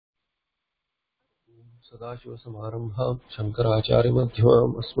सदाशिवसमारम्भां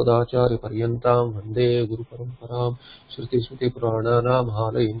शङ्कराचार्यमध्यमाम् अस्मदाचार्यपर्यन्तां वन्दे गुरुपरम्परां श्रुतिस्मृतिपुराणानाम्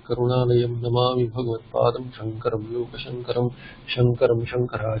आलयं करुणालयं नमामि भगवत्पादं शङ्करं लोकशङ्करं शङ्करं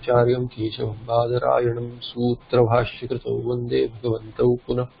शङ्कराचार्यं केशवं बादरायणं सूत्रभाष्यकृतौ वन्दे भगवन्तौ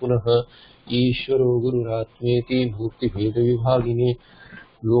पुनः पुनः ईश्वरो गुरुरात्मेति मूर्तिभेदविभागिने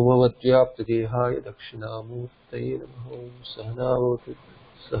व्योमवद्व्याप्तदेहाय दक्षिणामूर्तये नमः। सहनावतु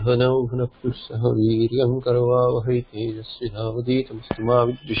सहनौ भुनक्तु सह वीर्यं करवावहै तेजस्विनावधीतमस्तु मा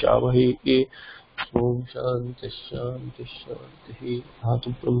विद्विषावहै। ॐ शान्तिः शान्तिः शान्तिः। धातु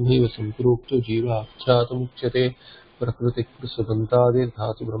ब्रह्मैव सम्प्रोक्तो जीवाख्यातमुच्यते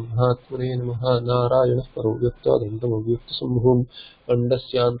प्रकृतिकृसबन्तादिर्धातु ब्रह्मात्मने नमः। नारायणः परो व्यक्तादन्तमव्यक्तसम्भूम्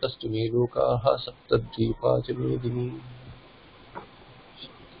अण्डस्यान्तस्तु मे लोकाः सप्तद्वीपा च मेदिनी।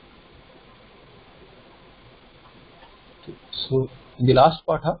 So in the last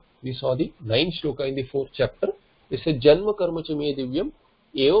patha we saw the 9th shloka in the 4th chapter. It says janma karma cha me divyam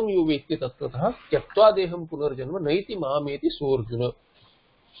evam yu vetti tattatah tyaktva deham punarjanma naiti mameti sorjuna.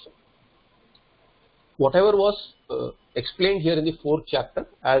 Whatever was explained here in the 4th chapter,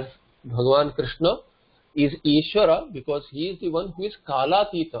 as Bhagavan Krishna is Ishvara because he is the one who is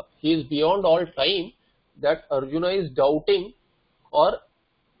Kalatita, he is beyond all time, that Arjuna is doubting or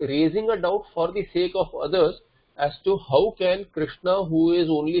raising a doubt for the sake of others as to how can Krishna, who is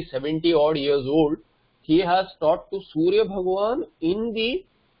only 70 odd years old, he has taught to Surya Bhagavan in the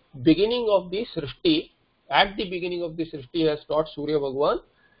beginning of the Srishti, at the beginning of the Srishti he has taught Surya Bhagavan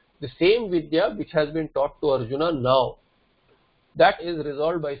the same Vidya which has been taught to Arjuna now. That is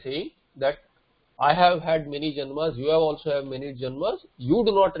resolved by saying that I have had many janmas, you have also had many janmas, you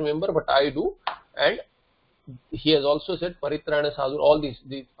do not remember but I do. And he has also said Paritrana Sadhu, all these,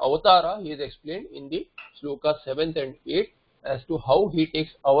 the avatara he is explained in the sloka 7th and 8th as to how he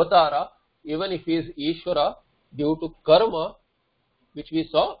takes avatara even if he is Ishvara due to karma which we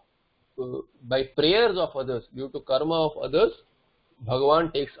saw by prayers of others, due to karma of others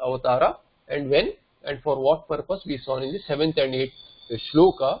Bhagavan takes avatara, and when and for what purpose we saw in the 7th and 8th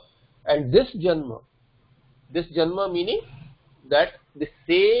shloka. And this janma meaning that the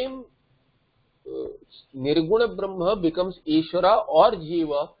same Nirguna Brahma becomes Ishvara or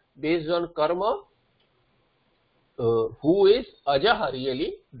Jiva based on karma, who is Ajaha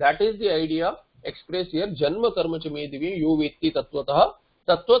really. That is the idea expressed here. Janma karma cha me divyam yo vetti tattvataha.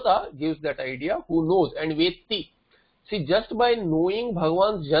 Tattvata gives that idea, who knows, and vetti. See, just by knowing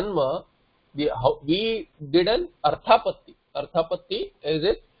Bhagavan's janma, we did an arthapatti. Arthapatti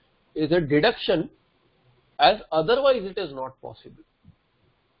is a deduction, as otherwise it is not possible.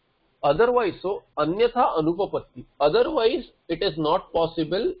 Otherwise, so anyatha anupapatti. Otherwise, it is not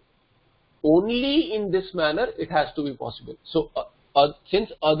possible. Only in this manner it has to be possible. So,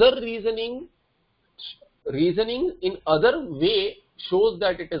 since other reasoning in other way shows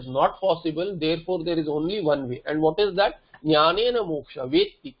that it is not possible, therefore there is only one way. And what is that? Jnanena moksha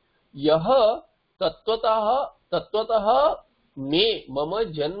vetti. Yaha tattvataha me mama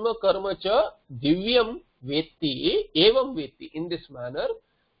janma karma cha divyam vetti evam vetti. In this manner,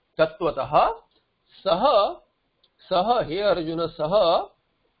 tattvataha saha he Arjuna saha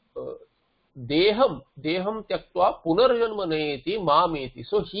deham tyaktva punarjanma nayeti mameti.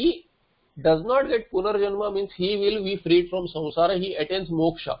 So he does not get punarjanma, means he will be freed from samsara, he attains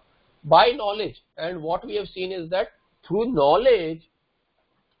moksha by knowledge. And what we have seen is that through knowledge,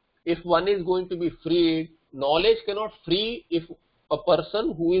 if one is going to be freed, knowledge cannot free if a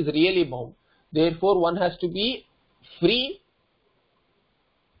person who is really bound. Therefore one has to be free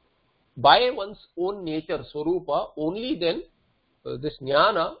by one's own nature, Swarupa. Only then this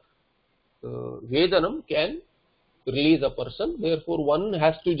jnana, Vedanam, can release a person. Therefore one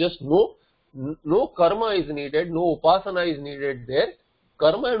has to just know, no karma is needed, no upasana is needed there.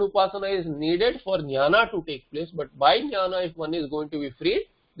 Karma and upasana is needed for jnana to take place, but by jnana if one is going to be freed,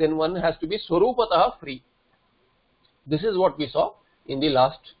 then one has to be Swarupataha free. This is what we saw in the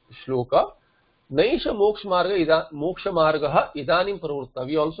last shloka. Naisha moksha margaha idanim pravritta.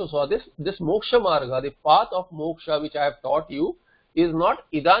 We also saw this moksha marga, the path of moksha which I have taught you, is not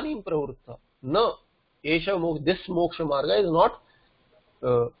idanim pravritta. No, this moksha marga is not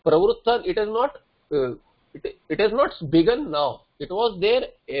pravritta. It is not begun now. It was there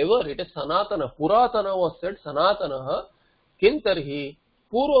ever. It is sanatana. Puratana was said, sanatanaha kintarhi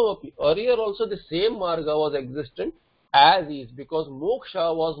purvamapi. Earlier also the same marga was existent as is, because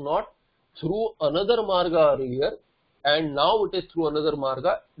moksha was not through another marga earlier and now it is through another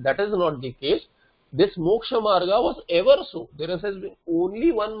marga. That is not the case. This moksha marga was ever so. There has been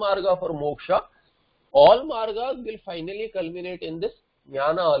only one marga for moksha. All margas will finally culminate in this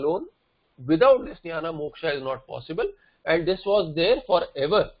jnana alone, Without this jnana, moksha is not possible, and this was there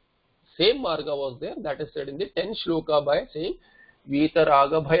forever. Same marga was there. That is said in the 10th shloka by saying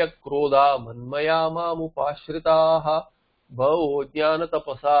Vitaraga bhaya krodha manmaya mamupashritaha bhavo jnana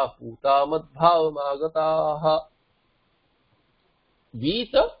tapasa puta madbhavam agataha.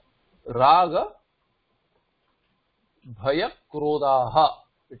 Vita raga bhaya krodha.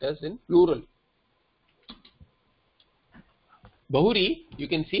 It is in plural. Bahuri, you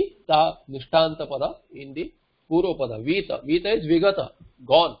can see ta nishtanta pada in the purva pada. Vita. Vita is vigata,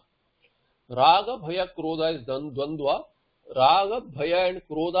 gone. Raga bhaya krodha is dvandva. Raga bhaya and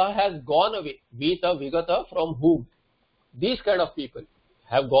krodha has gone away. Vita vigata, from whom? These kind of people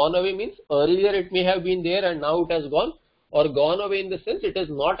have gone away, means earlier it may have been there and now it has gone, or gone away in the sense it is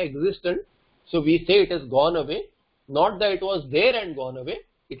not existent. So we say it has gone away, not that it was there and gone away.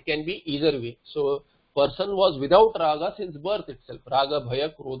 It can be either way. So person was without raga since birth itself, raga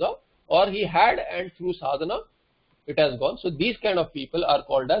bhaya krodha, or he had and through sadhana it has gone. So these kind of people are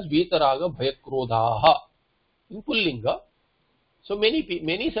called as vitaraga bhaya krodhaha in pullinga. So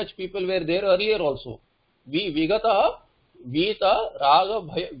many such people were there earlier also. Vigataha vita raga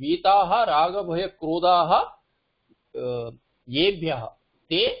bhaya vitaha raga bhaya krodhaha yebhyaha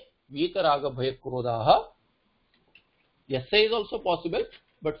te vitaraga bhaya krodhaha. Yasya is also possible,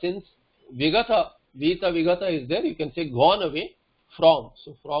 but since vigata vigata is there, you can say gone away from.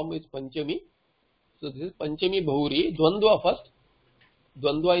 So from is panchami. So this is panchami bahuri. Dvandva first.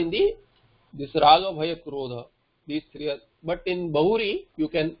 Dvandva in the this raga bhaya krodha. These three are, but in bahuri you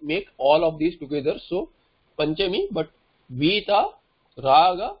can make all of these together. So panchami, but vita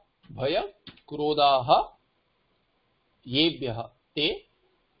raga bhaya krodhaha yebhyaha te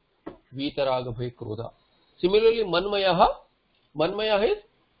vita raga bhaya krodha. Similarly, manmaya is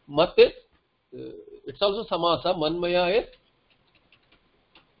mat is it's also samasa. Manmaya is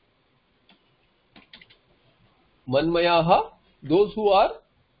manmayaha, those who are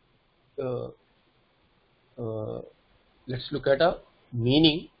let's look at a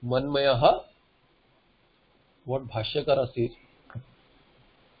meaning. Manmayaha, what Bhashyakara says.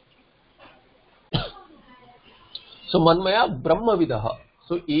 So manmaya brahmavidaha.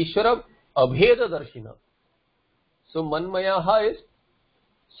 So Ishvara abheda darshina. So manmayaha is,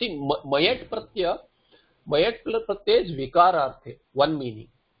 see, mayat pratyaya is vikararthe, one meaning.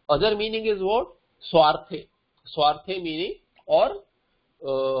 Other meaning is what? Swarthe. Swarthe meaning, or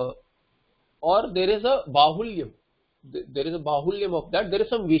there is a bahulyam. There is a bahulyam of that. There is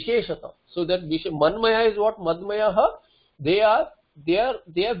some visheshata. So that manmaya is what? Madmayaha. They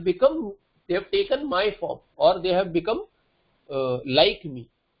have become, they have taken my form, or they have become like me.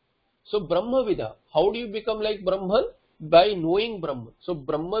 So Brahmavida, how do you become like Brahman? By knowing Brahman. So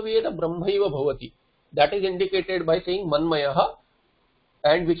Brahmaveda Brahmaiva bhavati. That is indicated by saying manmayaha,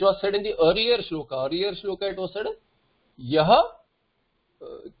 and which was said in the earlier shloka. Earlier shloka it was said, yaha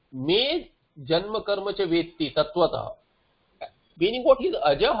me janma karma cha vetti tattvata. Meaning what? He is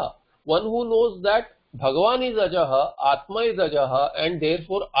ajaha. One who knows that Bhagavan is ajaha, Atma is ajaha, and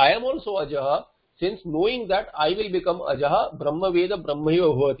therefore I am also ajaha. Since knowing that I will become ajaha, Brahmaveda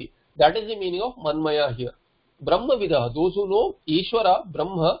Brahmaiva bhavati. That is the meaning of manmaya here. Brahmavida, those who know Ishvara,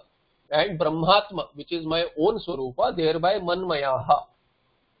 Brahma, and Brahmatma, which is my own Swarupa, thereby manmayaha.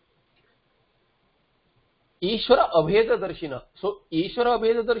 Ishvara abheda darshina. So Ishvara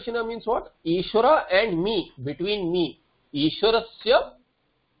abheda darshina means what? Ishvara and me, between me. Ishvarasya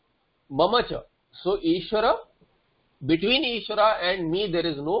mamacha. So Ishvara, between Ishvara and me there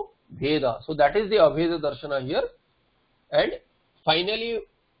is no bheda. So that is the abheda darshana here. And finally,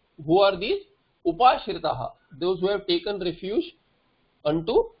 who are these? Upashritaha, those who have taken refuge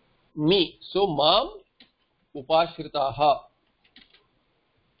unto me. So mam upashritaha.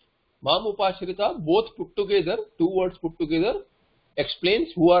 Mam upashrita, both put together, two words put together, explains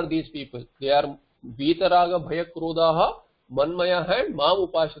who are these people. They are vitaraga bhaya krodhaha, manmaya and mam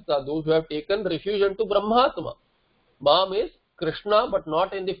upashrita, those who have taken refuge unto Brahmatma. Mam is Krishna, but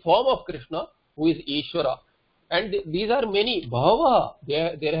not in the form of Krishna, who is Ishvara. And these are many. Bhavaha,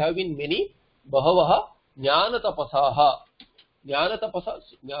 there have been many. Bhavaha jnana tapasaha. Jnana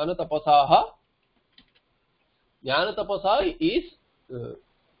tapasa is,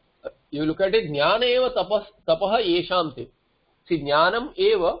 you look at it, jnana eva tapaha yesham te. See, jnanam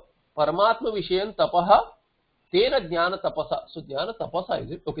eva paramatma vishayan tapaha tena jnana tapasa. So jnana tapasa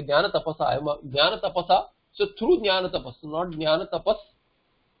is it? Okay, jnana tapasa. So through jnana tapas, not jnana tapas.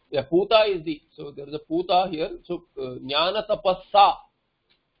 Yeah, puta is the, so there is a puta here. So jnana tapasa.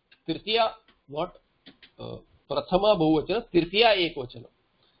 Tritiya, not prathama bahuvachana, tritiya ekvachana.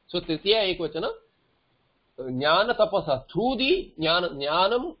 So tritiya ekvachana, jnana tapasa, through the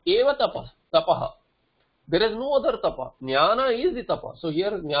jnanam eva tapas. tapaha. There is no other tapa. Jnana is the tapa. So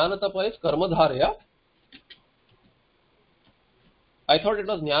here jnana tapa is karmadharya. I thought it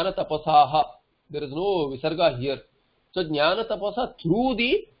was jnana tapasaha. There is no visarga here. So jnana tapasa through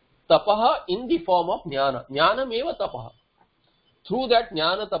the tapaha in the form of jnana. Jnanam eva tapaha. Through that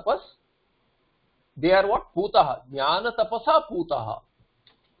jnana tapas, they are what? Putaha. Jnana tapasa putaha.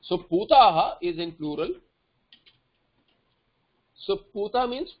 So putaha is in plural. So puta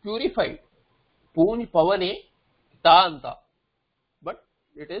means purified. Punj pavane tanta. But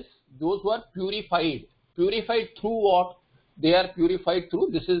it is those who are purified. Purified through what? They are purified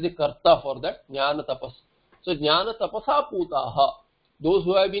through. This is the karta for that jnana tapas. So jnana tapasa putaha. Those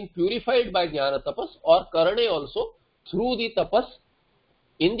who have been purified by jnana tapas, or karane also, through the tapas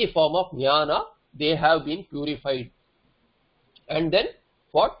in the form of jnana, they have been purified. And then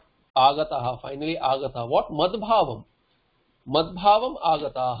what? Agataha. Finally agata. What? Madbhavam. Madbhavam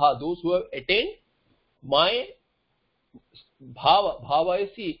agataha. Those who have attained my bhava. Bhava is,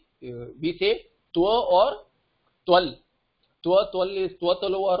 see, we say twa or twal. Twal is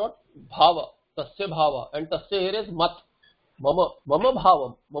twatalu or what? Bhava. Tasya bhava. And tasya here is mat. Mama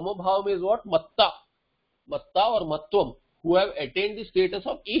bhavam. Mama bhavam is what? Matta. Matta or matvam. Who have attained the status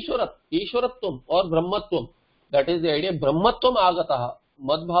of Ishwaratvam or Brahmatvam. That is the idea. Brahmatvam agataha.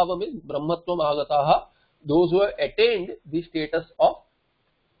 Madbhavam is Brahmatvam agataha. Those who have attained the status of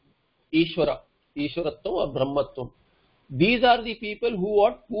Ishwara. Ishwaratvam or Brahmatvam. These are the people who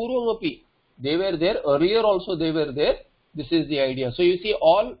what? Purvamapi. They were there. Earlier also they were there. This is the idea. So you see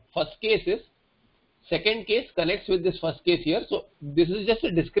all first cases. Second case connects with this first case here. So this is just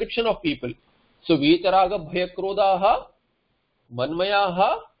a description of people. So Vitaraga Bhayakrodaha,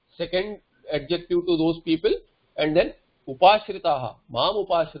 Manmayaha, second adjective to those people, and then Upashritaha, Mam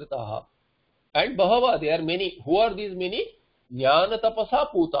Upashritaha, and Bahava, there are many. Who are these many? Jnana Tapasa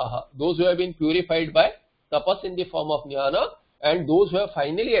Putaha, those who have been purified by tapas in the form of jnana, and those who have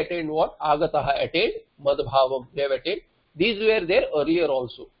finally attained what? Agataha, attained Madbhavam, they have attained. These were there earlier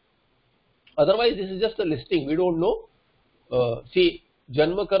also. Otherwise, this is just a listing. We don't know. See,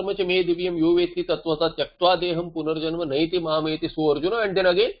 Janma karma cha me divyam yo veti tattvata tyaktva deham punarjanma naiti mameti so Arjuna, and then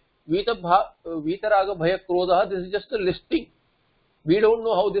again Vitaraga bhaya krodha. This is just a listing. We don't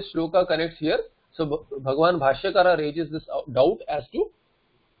know how this shloka connects here. So Bhagavan Bhashyakara raises this doubt as to,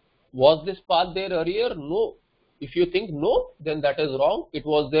 was this path there earlier? No. If you think no, then that is wrong. It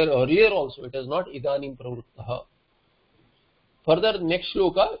was there earlier also. It is not idanim pravruttaha. Further, next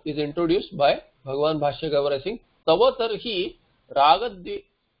shloka is introduced by Bhagavan Bhashyakara saying, Tava tarhi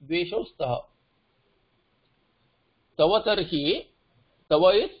ragadveshostaha. Tava tarhi, Tava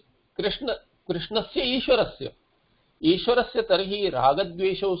is Krishnasya Ishwarasya. Ishwarasya tarhi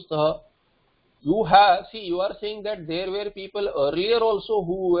ragadveshostaha. You have, see, you are saying that there were people earlier also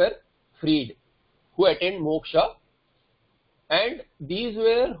who were freed, who attained moksha, and these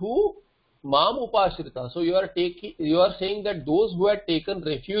were who Mam Upashrita. So you are saying that those who had taken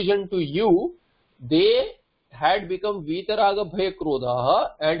refuge unto you, they had become Vitaraga Bhaya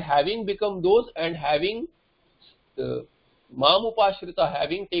Krodha, and having become those and having Mam Upashrita,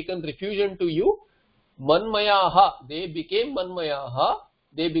 having taken refuge unto you, Manmayaha, they became Manmayaha,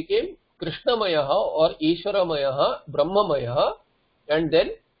 they became Krishnamayaha or Ishwaramayaha, Brahmamayaha, and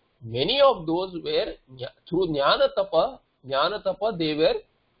then many of those were through Jnana Tapa, they were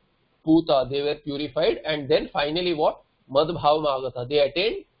Puta, they were purified, and then finally what? Madbhavam Agata, they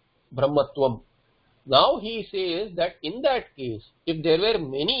attained Brahmatvam. Now he says that in that case, if there were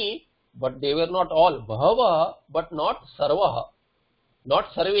many, but they were not all, Bhava, but not Sarvaha,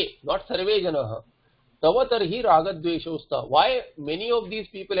 not Sarve Janaha. Tavatarhi Ragadveshosta. Why many of these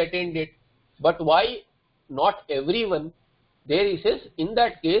people attained it, but why not everyone? There he says, in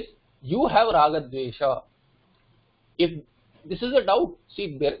that case, you have Ragadvesha. If this is a doubt,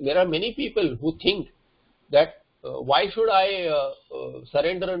 see, there are many people who think that why should I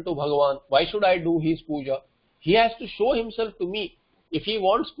surrender unto Bhagavan? Why should I do his puja? He has to show himself to me. If he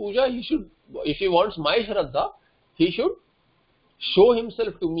wants puja, he should. If he wants my shraddha, he should show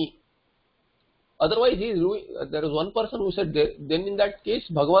himself to me. Otherwise, there is one person who said, then in that case,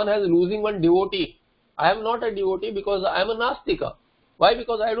 Bhagavan has losing one devotee. I am not a devotee because I am a Nastika. Why?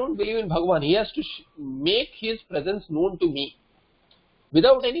 Because I don't believe in Bhagavan. He has to make his presence known to me.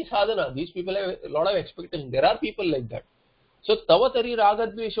 Without any sadhana, these people have a lot of expectation. There are people like that. So, tavatari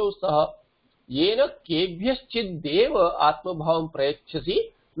ragadveshostaha yena kebhyaschid deva atma bhavam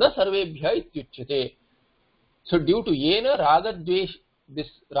prayachasi na sarvebhya ityuchyate. So, due to yena ragadvesh, this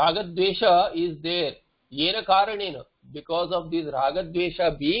ragadvesha is there. Yena karanena. Because of this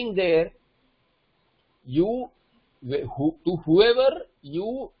ragadvesha being there, to whoever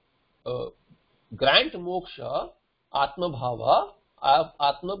you grant moksha, atma bhava,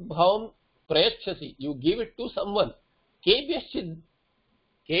 atma bhavam prayachasi, you give it to someone. Kebhyashchid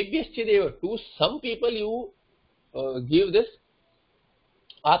eva, to some people you give this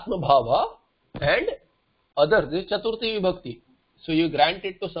atma bhava, and others, this chaturthi vibhakti. So you grant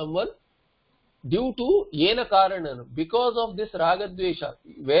it to someone due to yena karanana, because of this raga dvesha.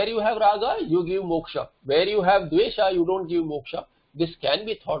 Where you have raga, you give moksha. Where you have dvesha, you don't give moksha. This can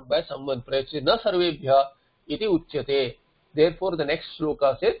be thought by someone. Prayachati na sarvebhya iti uchyate. Therefore the next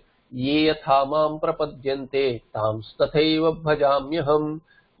shloka says, ye yatha mam prapadyante tams tathaiva bhajamyaham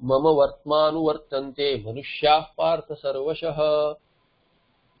mama vartmanu vartante manushyaah partha sarvashah.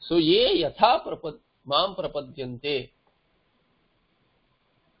 So ye yatha mam prapadyante.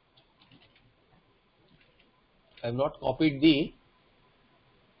 I have not copied the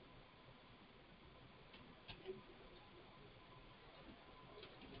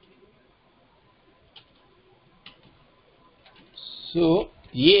so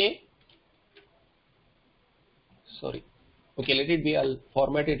ye, sorry, okay, let it be, I'll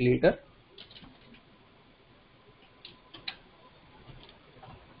format it later.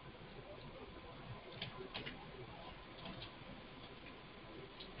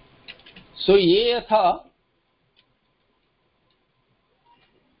 So ye yatha,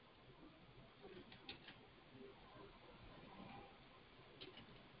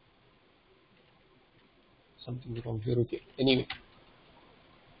 something wrong here, okay, anyway,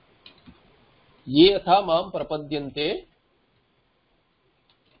 ye yatha mam prapadyante,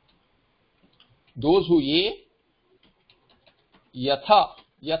 those who ye yatha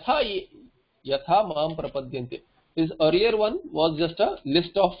mam prapadyante. This earlier one was just a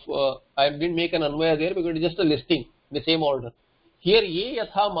list of, I didn't make an anvaya there because it is just a listing in the same order. Here ye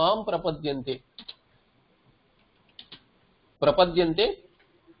yatha mam prapadyante,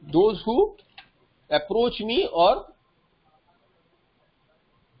 those who approach me, or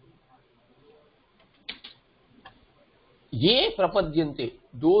ye prapadyante,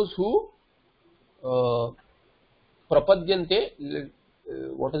 those who prapadyante,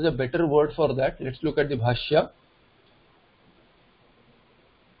 what is a better word for that? Let's look at the bhashya.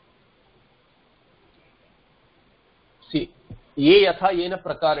 See, ye yatha yena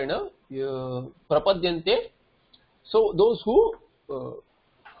prakarena prapadyante, so those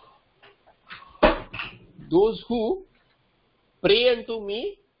who pray unto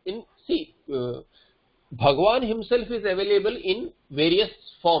me in, see, Bhagwan himself is available in various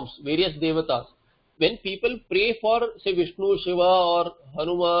forms, various devatas. When people pray for, say, Vishnu, Shiva or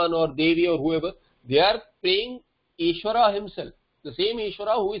Hanuman or Devi or whoever, they are praying Ishvara himself, the same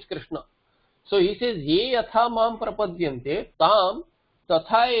Ishvara who is Krishna. So he says, ye yatha mam prapadyante tam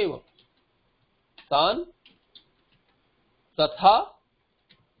tatha eva, tan tatha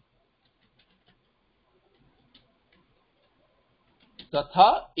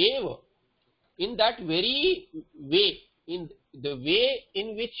eva, in that very way, in the way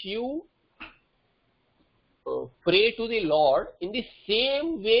in which you pray to the Lord, in the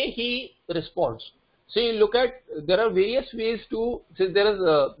same way he responds. So you look at, there are various ways to, since there is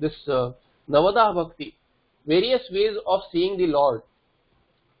this Navada Bhakti, various ways of seeing the Lord,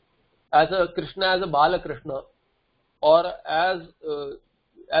 as a Krishna, as a Bala Krishna, or as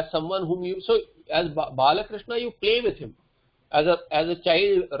someone whom you, so as Bala Krishna you play with him, as a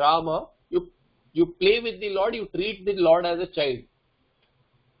child Rama, you play with the Lord, you treat the Lord as a child.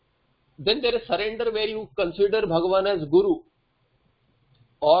 Then there is surrender, where you consider Bhagavan as Guru,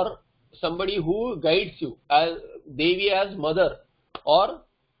 or somebody who guides you, as Devi as mother, or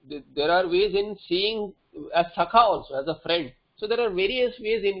there are ways in seeing as Sakha also, as a friend. So there are various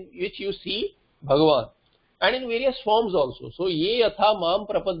ways in which you see Bhagavan, and in various forms also. So ye yatha mam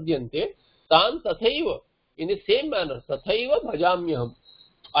prapadyante tan tathaiva, in the same manner, tathaiva bhajamyaham,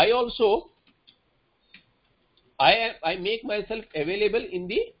 I also I make myself available in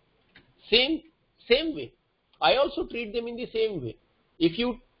the same way. I also treat them in the same way. If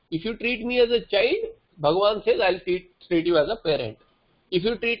you treat me as a child, Bhagavan says, I'll treat you as a parent. If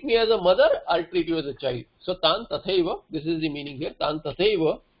you treat me as a mother, I'll treat you as a child. So tan tathaiva, this is the meaning here. Tan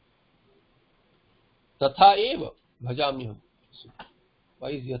tathaiva, tatha eva bhajamyaham. So, why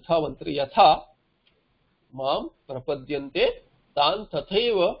is yatha mantra? Yatha mam prapadyante tan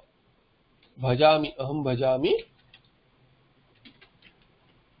tathaiva bhajami, aham bhajami.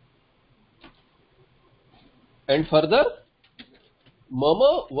 And further,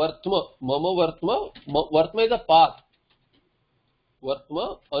 mama vartma is a path.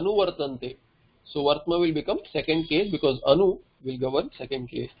 Vartma anuvartante. So vartma will become second case because anu will govern second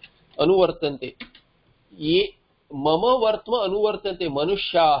case. Anuvartante. Ye mama vartma anuvartante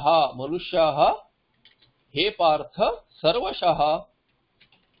manushaha he partha sarvashaha,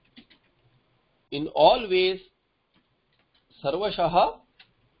 in all ways sarvashaha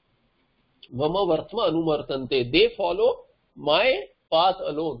mama vartma anuvartante, they follow my path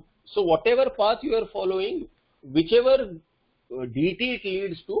alone. So whatever path you are following, whichever deity it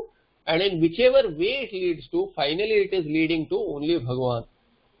leads to, and in whichever way it leads to, finally it is leading to only Bhagavan.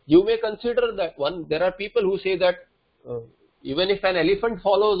 You may consider that one, there are people who say that even if an elephant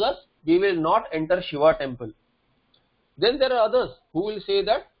follows us, we will not enter Shiva temple. Then there are others who will say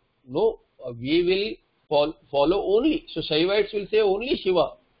that no, we will follow only. So Shaivites will say only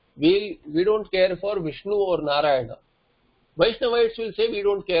Shiva. We don't care for Vishnu or Narayana. Vaishnavites will say we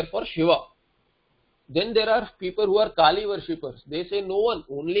don't care for Shiva. Then there are people who are Kali worshippers. They say no one,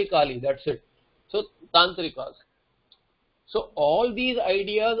 only Kali, that's it. So Tantrikas. So all these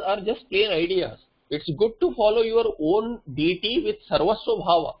ideas are just plain ideas. It's good to follow your own deity with Sarvasva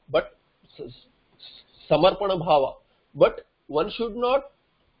Bhava, but Samarpana Bhava. But one should not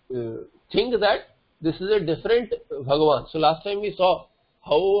think that this is a different Bhagavan. So last time we saw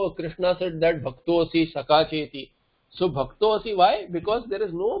how Krishna said that Bhaktoasi Sakacheti. So Bhaktoasi, why? Because there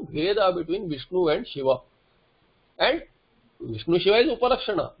is no Bheda between Vishnu and Shiva. And Vishnu Shiva is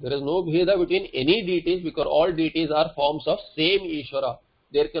Uparakshana. There is no Bheda between any deities, because all deities are forms of same Ishvara.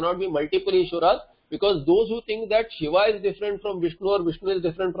 There cannot be multiple Ishvaras, because those who think that Shiva is different from Vishnu or Vishnu is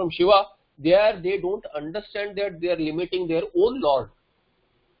different from Shiva, they don't understand that they are limiting their own Lord.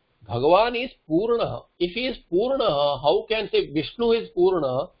 Bhagavan is Purna. If he is Purna, how can say Vishnu is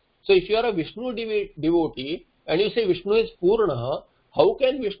Purna? So if you are a Vishnu devotee and you say Vishnu is Purna, how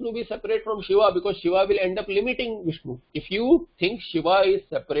can Vishnu be separate from Shiva? Because Shiva will end up limiting Vishnu. If you think Shiva is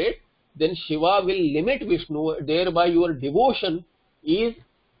separate, then Shiva will limit Vishnu, thereby your devotion is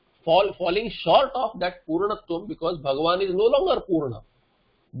falling short of that Purnatvam, because Bhagavan is no longer Purna.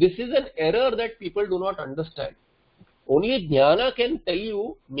 This is an error that people do not understand. Only Jnana can tell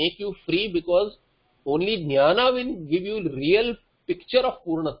you, make you free, because only Jnana will give you real picture of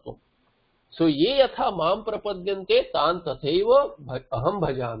Purnatvam. So, ye yatha mam prapadyante tan tathaiva aham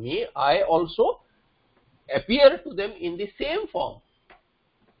bhajami, I also appear to them in the same form.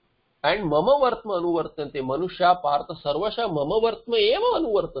 And mama vartma anuvartante, manusha partha sarvasha mama vartma eva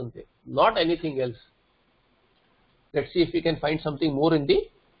anuvartante, not anything else. Let's see if we can find something more in the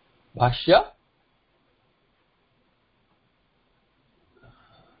Bhashya.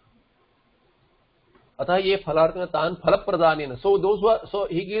 Atha ye phalarthena tan phalapradhanena. So those who are, so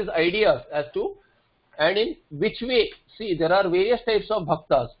he gives ideas as to, and in which way. See, there are various types of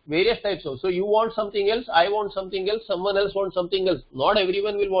bhaktas, various types of. So you want something else, I want something else, someone else wants something else. Not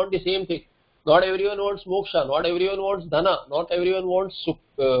everyone will want the same thing. Not everyone wants moksha. Not everyone wants dhana. Not everyone wants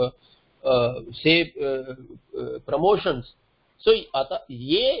promotions. So atha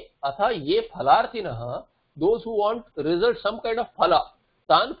ye phalarthina, those who want result, some kind of phala,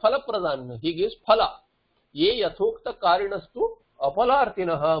 tan phala pradhanena, he gives phala. Ye yathokta karinastu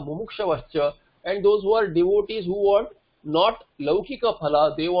aphalarthinaha mumukshavaschya, and those who are devotees who want not laukika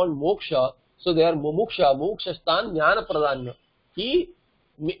phala, they want moksha, so they are mumuksha, mukshastan jnana pradhanena. He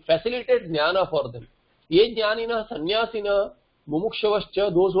facilitates jnana for them. Ye jnanina sannyasina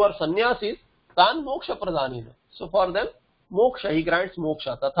mumukshavaschya, those who are sannyasis, tan moksha pradhanena. So for them, moksha, he grants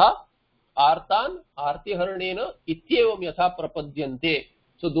moksha. Tatha artan artiharanena ityevam yatha prapadyante.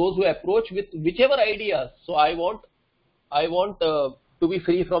 So those who approach with whichever ideas. So I want to be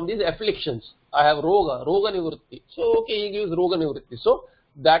free from these afflictions. I have roga nivritti. So okay, he gives roga nivritti. So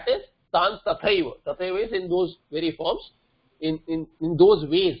that is tan tathaiva. Tathaiva is in those very forms, in those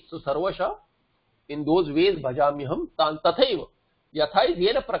ways. So sarvasha, in those ways bhajamyaham tan tathaiva. Yatha is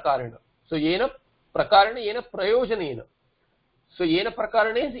yena prakarena. So yena prakarena, yena prayojanena. So yena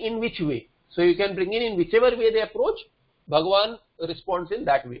prakarena is in which way. So you can bring in whichever way they approach, Bhagavan responds in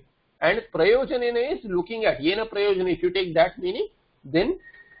that way. And prayojanena is looking at yena prayojana. If you take that meaning, then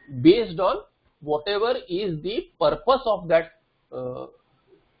based on whatever is the purpose of that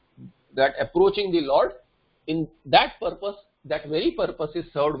that approaching the Lord, in that purpose, that very purpose is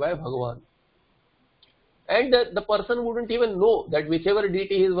served by Bhagavan. And the person wouldn't even know that whichever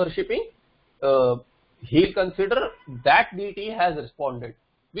deity he is worshipping, he'll consider that deity has responded,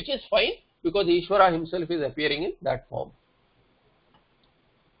 which is fine, because Ishvara himself is appearing in that form.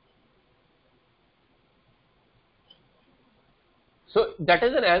 So that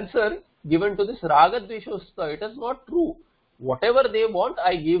is an answer given to this Ragadveshostha. It is not true. Whatever they want,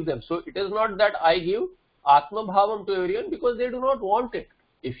 I give them. So it is not that I give Atma Bhavam to everyone, because they do not want it.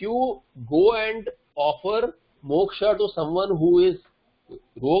 If you go and offer moksha to someone who is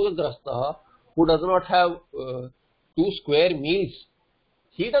Rogagrastha, who does not have 2 square meals.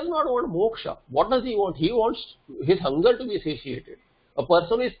 He does not want moksha. What does he want? He wants his hunger to be satiated. A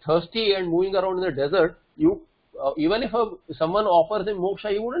person is thirsty and moving around in the desert, even if someone offers him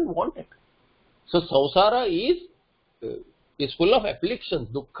moksha, he wouldn't want it. So samsara is full of afflictions,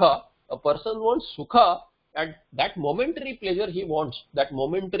 dukkha. A person wants sukha, and that momentary pleasure he wants, that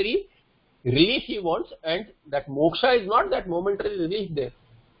momentary relief he wants, and that moksha is not that momentary relief there.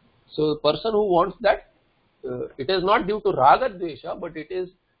 So the person who wants that, it is not due to raga dvesha, but it is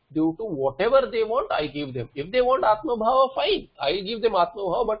due to whatever they want, I give them. If they want atma bhava, fine, I give them atma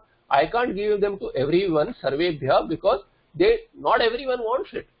bhava, but I can't give them to everyone, sarvebhya, because not everyone wants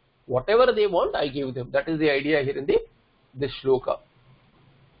it. Whatever they want, I give them. That is the idea here in this shloka.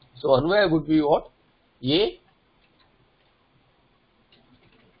 So Anvaya would be what? Ye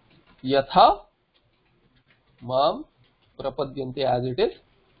yatha mam prapadyante, as it is.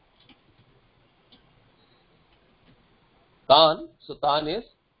 Tan, so tan is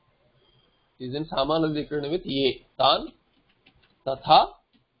in Samanadhikarana with ye. Tan tatha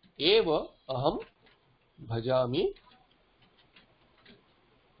eva aham bhajami,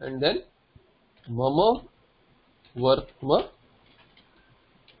 and then mama vartma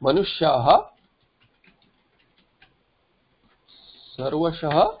manushyaha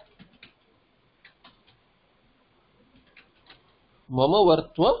sarvashah mama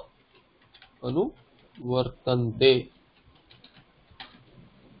vartma anuvartante.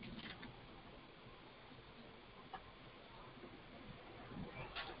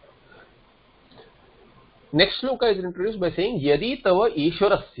 Next shloka is introduced by saying, Yadi tava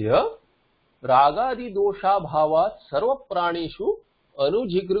ishwarasya ragadi dosha bhavat sarva praneshu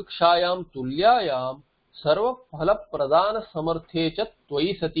anujigrukszayam tulyayam sarva phala pradana samarthe cha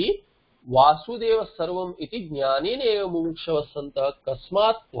tvai sati vasudeva sarvam iti jnanena eva mumukshava santah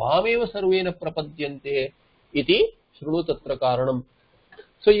kasmat tvameva sarvena prapadyante iti shrunu tatra karanam.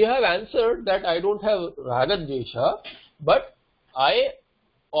 So you have answered that I don't have raga dvesha, but I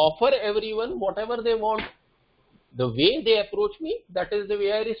offer everyone whatever they want. The way they approach me, that is the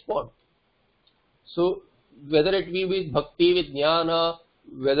way I respond. So whether it be with bhakti, with jnana,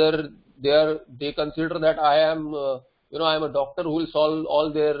 whether they consider that I am I am a doctor who will solve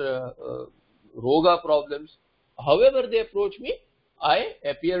all their roga problems, however they approach me, I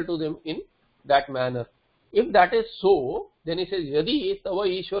appear to them in that manner. If that is so, then he says, Yadi tava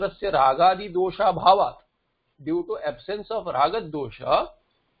ishwarasya ragadi dosha bhavat, due to absence of raga dosha,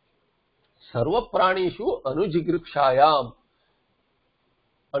 sarva pranishu anujigrukszayam,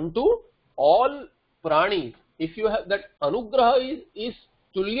 unto all pranis, if you have that anugraha is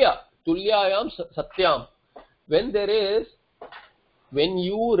tulyayam satyam, when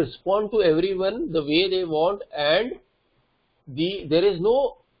you respond to everyone the way they want, and there is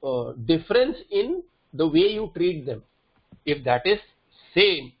no difference in the way you treat them. If that is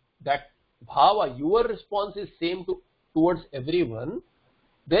same, that bhava, your response is same towards everyone,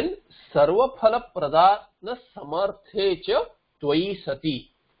 then sarva phala pradana samarthe cha tvai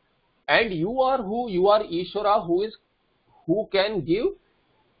sati, and you are Ishvara, who can give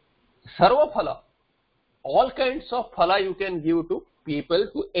sarva phala, all kinds of phala you can give to people,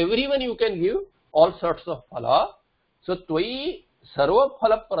 to everyone you can give all sorts of phala. So tvai sarva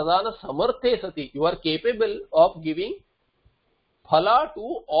phala pradana samarthe sati, you are capable of giving phala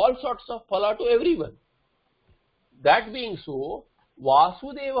to all sorts of phala to everyone. That being so,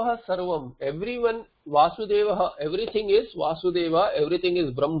 Vasudeva sarvam, everyone, Vasudeva, everything is Vasudeva, everything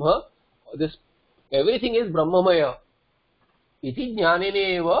is Brahma, everything is Brahmamaya. Iti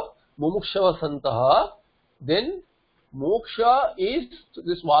jnanene eva mumukshava santah, then moksha is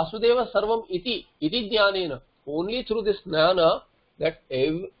this Vasudeva sarvam iti jnanena, only through this jnana that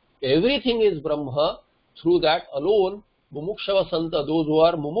everything is Brahma, through that alone mumukshava santah, those who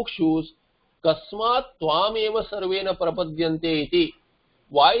are mumukshus, kasmat tvameva sarvena prapadyante iti.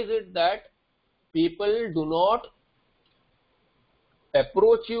 Why is it that people do not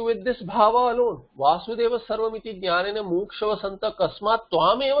approach you with this bhava alone? Vasudeva sarvam iti jnanena mumukshava santah kasmat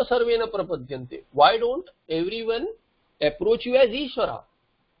tvameva sarvena prapadyante. Why don't everyone approach you as Ishvara?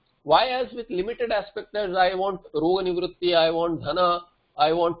 Why as with limited aspect, as I want roga nivritti, I want dhana,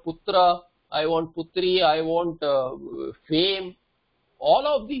 I want putra, I want putri, I want fame, all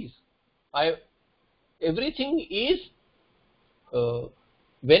of these. Everything is,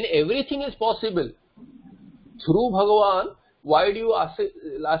 when everything is possible through Bhagavan, why do you ask?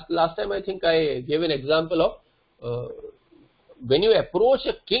 Last time I think I gave an example of when you approach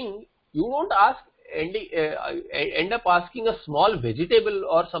a king, you don't ask end up asking a small vegetable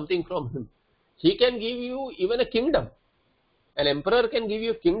or something from him. He can give you even a kingdom. An emperor can give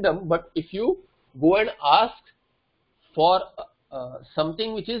you a kingdom, but if you go and ask for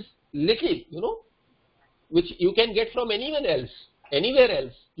something which is little, which you can get from anyone else, anywhere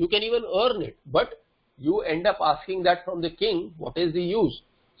else. You can even earn it, but you end up asking that from the king. What is the use?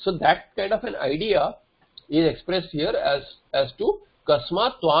 So that kind of an idea is expressed here as to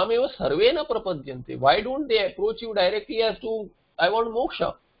kasmat tvameva sarvena prapadyante. Why don't they approach you directly as to I want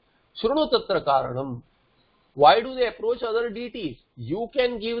moksha? Shrunu tatra karanam. Why do they approach other deities? You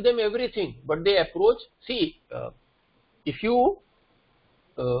can give them everything, but they approach. See, if you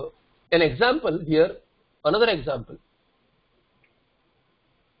an example here, another example.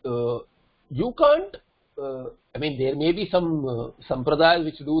 You can't. I mean, there may be some sampradayas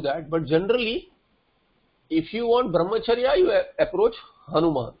which do that, but generally, if you want brahmacharya, you approach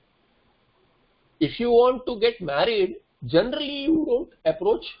Hanuman. If you want to get married, generally you don't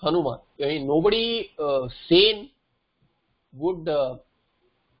approach Hanuman. I mean, nobody sane would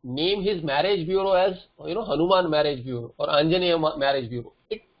name his marriage bureau as Hanuman marriage bureau or Anjaneya marriage bureau.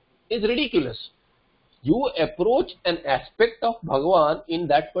 It is ridiculous. You approach an aspect of Bhagavan in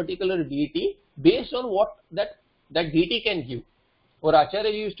that particular deity based on what that deity can give. Or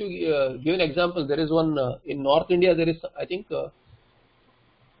Acharya used to give an example. There is one in North India. There is, I think,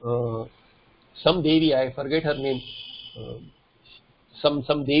 some Devi. I forget her name.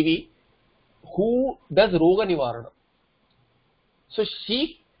 Some Devi who does Roga Nivarana. So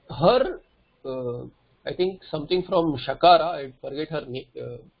I think something from Shakara. I forget her name.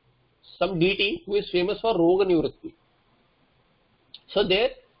 Some deity who is famous for Roga Nivritti. So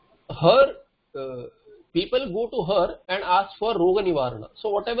people go to her and ask for Roga Nivarana. So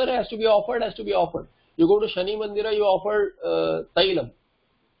whatever has to be offered has to be offered. You go to Shani Mandira, you offer Tila.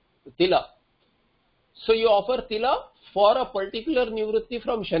 So you offer Tila for a particular Nivritti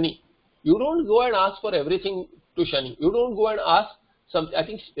from Shani. You don't go and ask for everything to Shani. You don't go and ask I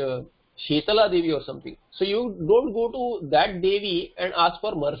think Shetala Devi or something. So you don't go to that Devi and ask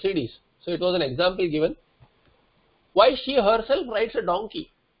for Mercedes. So it was an example given. Why she herself rides a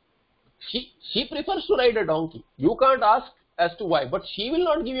donkey? She prefers to ride a donkey. You can't ask as to why, but she will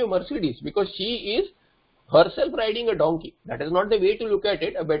not give you a Mercedes because she is herself riding a donkey. That is not the way to look at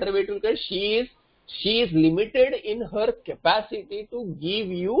it. A better way to look at it, she is limited in her capacity to give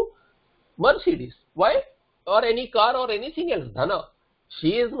you Mercedes. Why? Or any car or anything else. Dhana.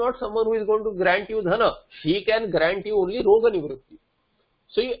 She is not someone who is going to grant you dhana. She can grant you only roga nivritti.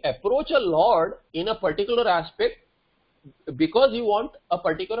 So you approach a Lord in a particular aspect because you want a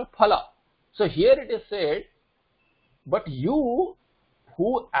particular phala. So here it is said, but you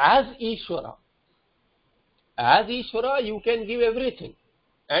who as Ishvara you can give everything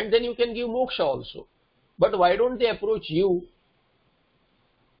and then you can give moksha also. But why don't they approach you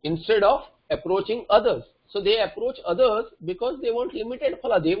instead of approaching others? So they approach others because they want limited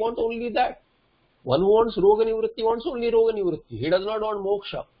phala. They want only that. One who wants roga nivritti wants only roga nivritti. He does not want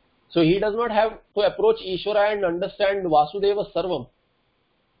moksha. So he does not have to approach Ishvara and understand Vasudeva Sarvam.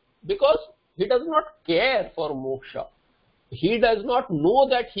 Because he does not care for moksha. He does not know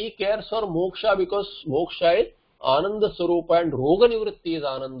that he cares for moksha because moksha is Ananda Sarupa and roga nivritti is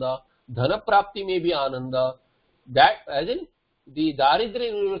Ananda. Dhana Prapti may be Ananda. That as in the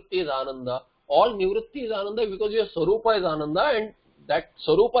Daridri nivritti is Ananda. All nivritti is Ananda because your Sarupa is Ananda and that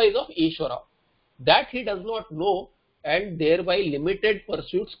Sarupa is of Ishvara. That he does not know and thereby limited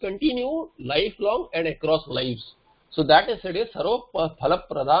pursuits continue lifelong and across lives. So that is said as Sarva Phala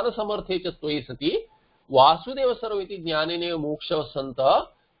Pradana Samarthe Chatvai Sati Vasudeva Sarvati Jnanine Moksha Santa,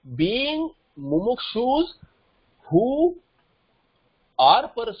 being mumukshus who are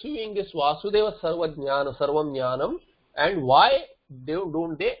pursuing this Vasudeva Sarva Jnana Sarvam Jnanam, and why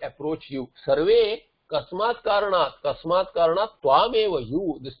don't they approach you? Sarve Kasmat Karanat Tvameva,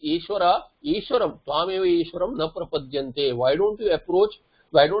 you, this Ishvaram, Tvameva Ishvaram na prapadyante. Why don't you approach,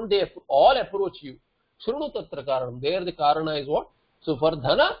 why don't they all approach you? Shrunu Tatra Karanam, there the Karana is what? So for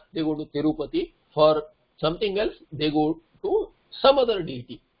Dhana, they go to Tirupati, for something else, they go to some other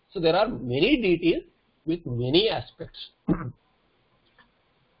deity. So there are many deities with many aspects.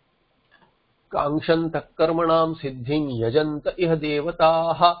 Kankshanta karmanam siddhim yajanta iha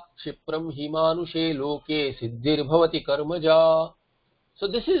devataha shipram himanushe loke siddhir bhavati karmaja. So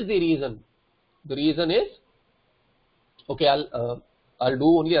this is the reason. The reason is, okay, I'll do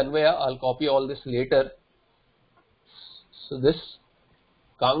only Anvaya, I'll copy all this later. So this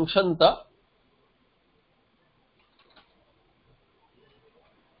Kankshanta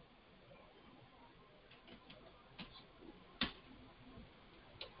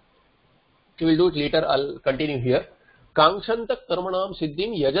we will do it later, I'll continue here. Kankshanta karmanam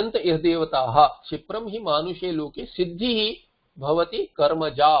siddhim yajanta ihdevataha shipram hi manushe loke siddhi bhavati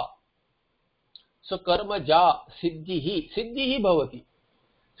karmaja. So karmaja siddhihi bhavati.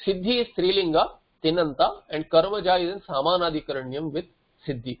 Siddhi is strilinga tinanta and karmaja is in samanadikaranyam with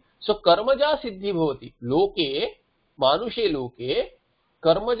siddhi. So karmaja siddhi bhavati. Loke manushe loke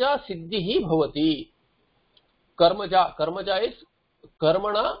karmaja siddhihi bhavati. Karmaja is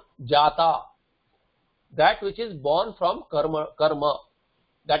karmana jata, that which is born from karma,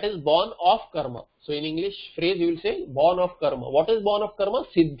 that is born of karma. So in English phrase you will say born of karma. What is born of karma?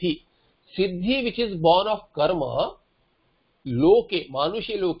 Siddhi. Siddhi which is born of karma, loke,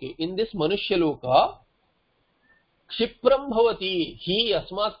 manushe loke, in this manushya loka, kshipram bhavati, hi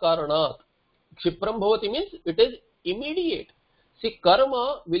asmat karanat. Kshipram bhavati means it is immediate. See,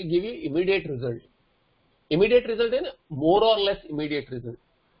 karma will give you immediate result. Immediate result in more or less immediate result.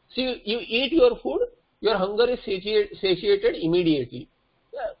 See, you eat your food, your hunger is satiated immediately.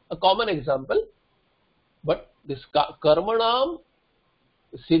 A common example. But this karmanam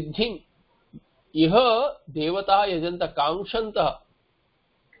siddhim iha devata yajanta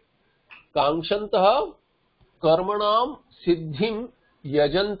kankshantah karmanam siddhim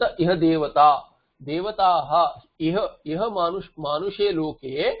yajanta iha devataha iha manushe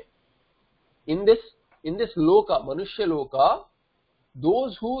loke, in this loka, manushya loka,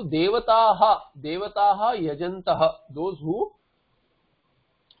 those who devataha yajantah, those who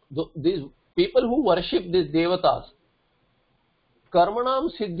these people who worship these devatas, karmanam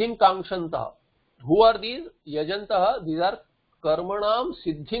siddhim kankshanta. Who are these? Yajantah, these are karmanam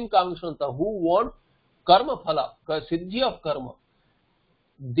siddhim kankshanta, who want karma phala, siddhi of karma.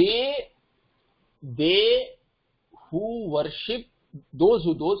 They who worship, those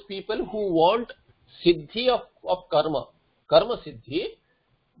people who want siddhi of karma siddhi,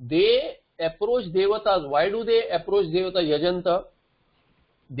 they approach devatas. Why do they approach devata? Yajanta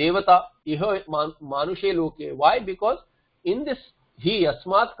devata iha manushe loke. Why? Because in this hi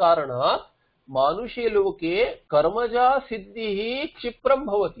asmat karanat manushe loke karmaja siddhi kshipram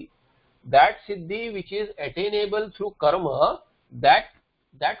bhavati. That siddhi which is attainable through karma, that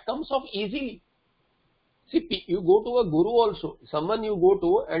comes off easily. See, you go to a guru also, someone you go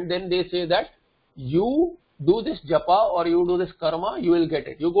to, and then they say that you do this japa or you do this karma, you will get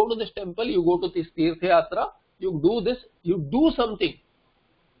it. You go to this temple, you go to this tirtha yatra, you do this, you do something.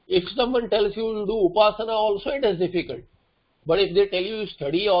 If someone tells you to do upasana also, it is difficult. But if they tell you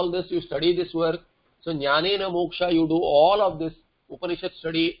study all this, you study this work, so jnanena moksha, you do all of this, Upanishad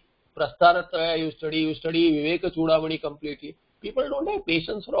study, Prasthanatraya you study Viveka Chudamani completely. People don't have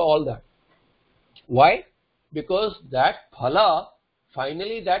patience for all that. Why? Because that phala,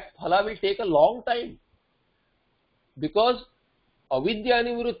 finally that phala will take a long time. Because avidya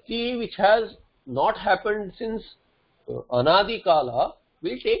nivritti, which has not happened since anadi kala,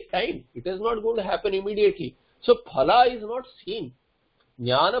 will take time. It is not going to happen immediately. So phala is not seen.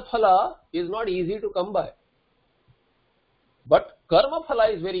 Jnana phala is not easy to come by. But karma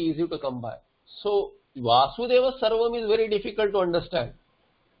phala is very easy to come by. So Vasudeva Sarvam is very difficult to understand.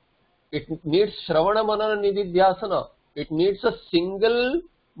 It needs Shravana Manana Nididhyasana. It needs a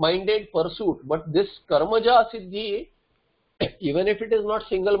single-minded pursuit. But this Karmaja Siddhi, even if it is not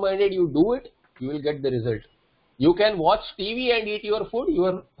single-minded, you do it, you will get the result. You can watch TV and eat your food,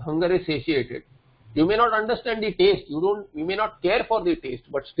 your hunger is satiated. You may not understand the taste, you may not care for the taste,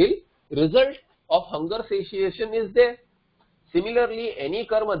 but still, result of hunger satiation is there. Similarly, any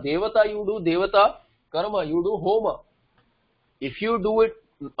karma, devata you do, devata karma, you do homa. If you do it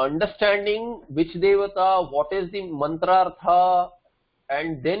understanding which devata, what is the mantrartha,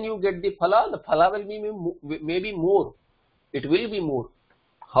 and then you get the phala will be maybe more. It will be more.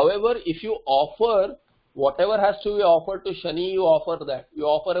 However, if you offer whatever has to be offered to Shani, you offer that. You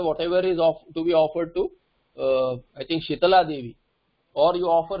offer whatever is to be offered to, I think, Shitala Devi. Or you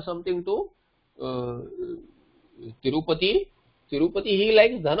offer something to Tirupati. Tirupati, he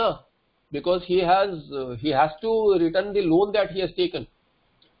likes dhana because he has to return the loan that he has taken.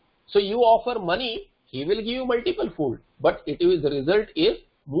 So you offer money, he will give you multiple fold. But the result is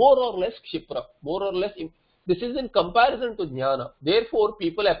more or less kshipra, more or less. This is in comparison to jnana. Therefore,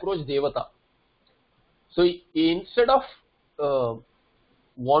 people approach devata. So instead of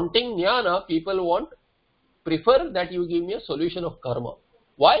wanting jnana, people prefer that you give me a solution of karma.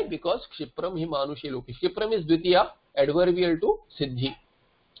 Why? Because kshipram hi manushe loki. Kshipram is dvitiya, adverbial to siddhi.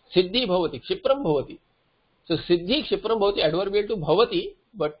 Siddhi bhavati, kshipram bhavati. So siddhi, kshipram bhavati, adverbial to bhavati.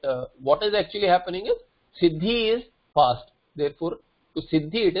 But what is actually happening is siddhi is past. Therefore, to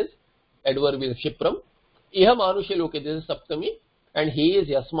siddhi it is adverbial kshipram. Iha manushe loke, this is saptami, and he is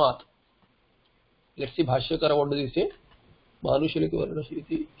yasmat. Let's see Bhashyakara, what does he say? Manushe loke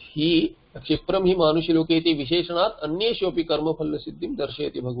varnashiti. He, kshipram hi manushe loke iti visheshanat anyeshopi karma phalla siddhim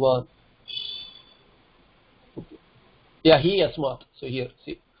darshayati Bhagwan. Yeah, he yasmat. So here,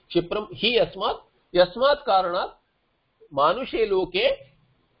 see, Kshipram, he yasmat karanat, manushe loke,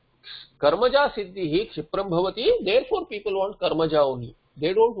 karmaja siddhi kshipram bhavati. Therefore, people want karmaja only.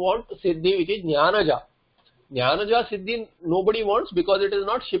 They don't want siddhi which is jnanaja. Jnanaja siddhi nobody wants because it is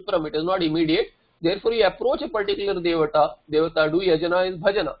not kshipram, it is not immediate. Therefore, you approach a particular devata, do yajana is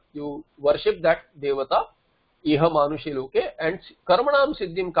bhajana. You worship that devata, iha manushe loke, and karmanam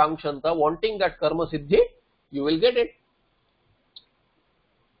siddhim kankshanta, wanting that karma siddhi, you will get it.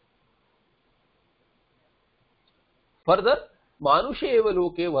 Further, manushe eva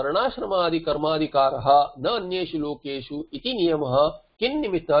loke varnashramaadi karmadikaraha na anyeshu lokeshu iti niyamaha kin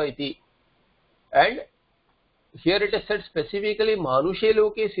nimitta iti. And here it is said specifically manushe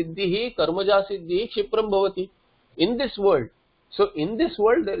loke siddhihi karmaja siddhihi kshipram bhavati. In this world. So in this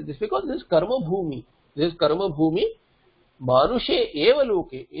world, this because this is karma bhumi. This is karma bhumi. Manushe eva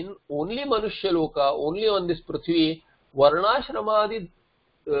loke, in only manushya loka, only on this prithvi, varnashramadi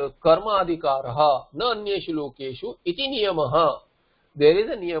karma adhikaraha na anyeshu lokeshu iti niyamaha. There is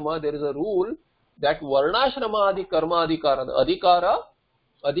a niyama, there is a rule that varnashramadi karma adhikara.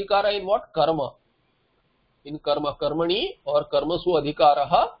 Adhikara in what? Karma. In karma, karmani or karmasu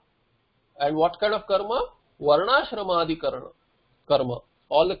adhikaraha. And what kind of karma? Varnashramadi karma.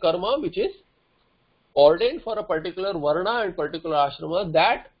 All the karma which is ordained for a particular varna and particular ashrama,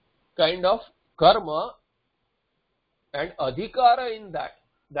 that kind of karma and adhikara in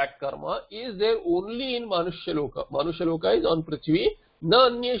that karma is there only in Manushya Loka. Manushya Loka is on Prithvi. Na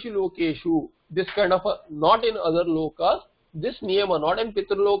anyeshu lokeshu. This kind of not in other lokas. This niyama, not in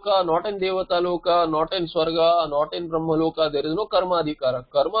Pitraloka, not in Devata Loka, not in Swarga, not in Brahma Loka. There is no karma adhikara.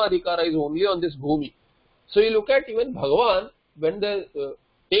 Karma adhikara is only on this bhumi. So you look at even Bhagavan, when they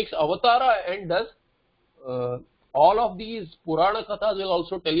takes avatara and does all of these Purana Kathas will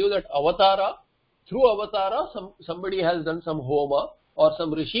also tell you that avatara, through avatara, somebody has done some homa, or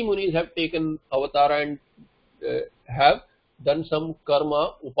some Rishi Munis have taken avatara and have done some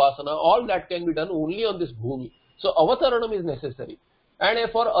karma, upasana. All that can be done only on this bhumi. So avataranam is necessary.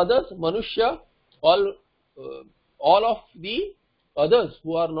 And for others, Manushya, all of the others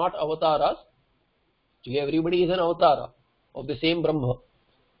who are not avataras, actually everybody is an avatara of the same Brahma.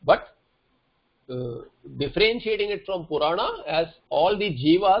 But differentiating it from Purana, as all the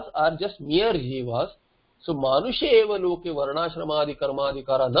jivas are just mere jivas. So manushe eva loke varnashramadi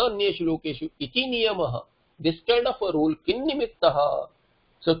karmadikara na anyeshu lokeshu iti niyamaha. This kind of a rule, kin nimittaha.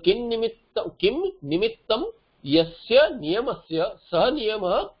 So kim nimittam yasya niyamasya sah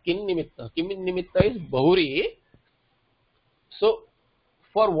niyamaha kin nimitta. Kim nimitta is bahuri. So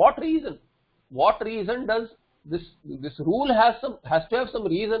for what reason? What reason does this rule has to have some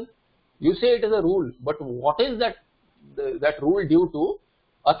reason? You say it is a rule, but what is that rule due to?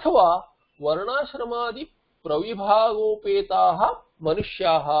 Athava varnashramadi pravibhagopetaha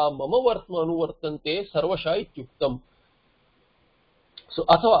manushyaha mama vartma anuvartante sarvasha ityuktam. So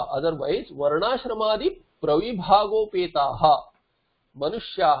athava, otherwise, varnashramadi pravibhagopetaha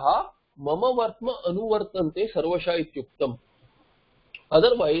manushyaha mama vartma anuvartante sarvasha ityuktam.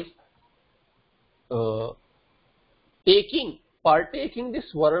 Otherwise, partaking this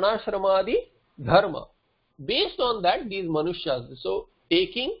varnashramadi dharma, based on that these manushas, so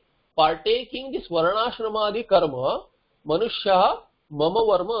partaking this varnashramadi karma, manushya mama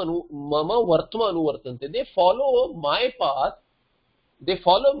vartma anuvartante, they follow my path, they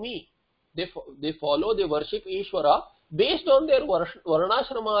follow me, they worship Ishvara based on their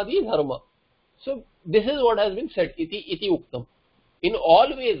varnashramadi dharma. So this is what has been said, iti uktam. In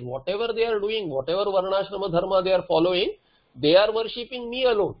all ways, whatever they are doing, whatever varnashrama dharma they are following, they are worshipping me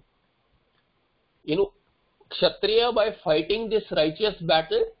alone. Kshatriya, by fighting this righteous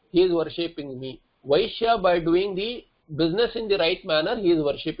battle, he is worshipping me. Vaishya, by doing the business in the right manner, he is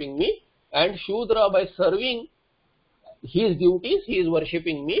worshipping me. And Shudra, by serving his duties, he is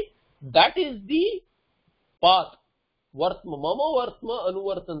worshipping me. That is the path. Mama vartma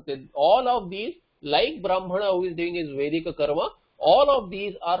anuvartante. All of these, like Brahmana who is doing his Vedika karma, all of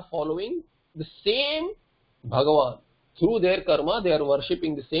these are following the same Bhagavan. Through their karma, they are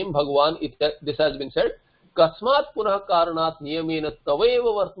worshipping the same Bhagavan. This has been said. Kasmat punah karanat niyamena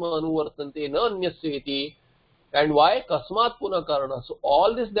taveva vartma anuvartante na anyasya iti. And why? Kasmat punah karana. So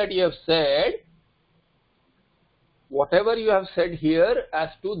all this that you have said, whatever you have said here as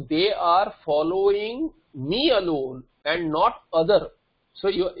to they are following me alone and not other. So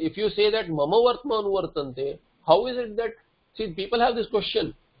if you say that mama vartma anuvartante, how is it that, see, people have this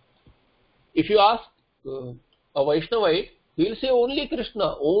question. If you ask a Vaishnavite, he will say only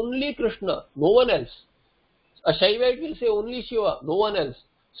Krishna, no one else. A Shaivite will say only Shiva, no one else.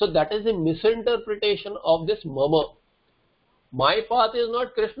 So that is a misinterpretation of this mama. My path is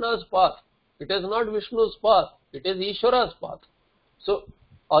not Krishna's path. It is not Vishnu's path. It is Ishvara's path. So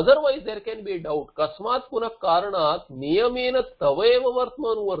otherwise there can be doubt. Kasmat punah karanat niyamena taveva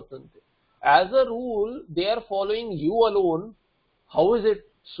vartmanu vartante. As a rule, they are following you alone. How is it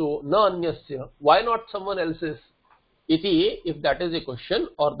so? Na anyasya. Why not someone else's? Iti, if that is a question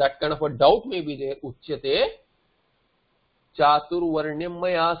or that kind of a doubt may be there, uchyate चातुर्वर्ण्यं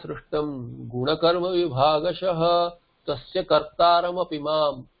मया सृष्टं गुणकर्म विभागशः तस्य कर्तारमपि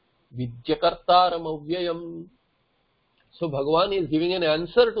मां विद्यकर्तारमव्ययम्. So Bhagavan is giving an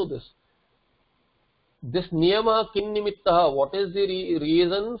answer to this. This niyama kin nimittah, what is the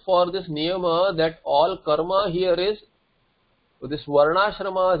reason for this niyama that all karma here is, this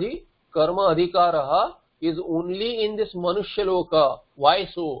varnashramadhi karma adhikaraha is only in this manushya loka. Why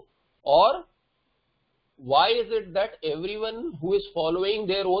so? Or why is it that everyone who is following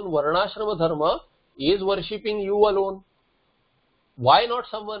their own varnashrama dharma is worshipping you alone? Why not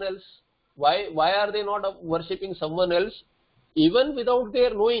someone else? Why are they not worshipping someone else? Even without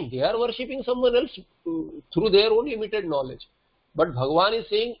their knowing, they are worshipping someone else through their own limited knowledge. But Bhagavan is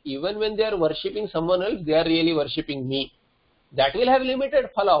saying, even when they are worshipping someone else, they are really worshipping me. That will have limited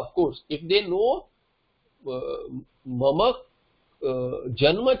phala, of course. If they know mama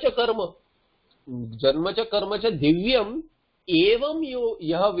janmacha karma, janmacha karmacha divyam evam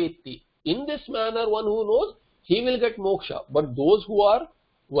yah vetti. In this manner, one who knows, he will get moksha. But those who are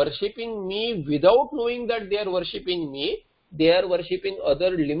worshipping me without knowing that they are worshipping me, they are worshipping other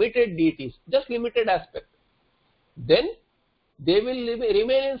limited deities, just limited aspect. Then they will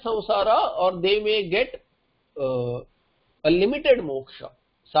remain in samsara, or they may get a limited moksha.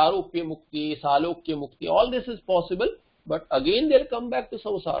 Sarupya mukti, salokya mukti, all this is possible, but again they will come back to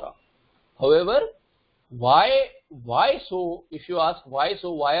samsara. However, why so? If you ask why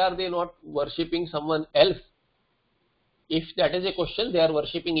so, why are they not worshipping someone else? If that is a question, they are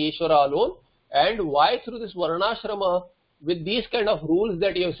worshipping Ishvara alone. And why through this varnashrama, with these kind of rules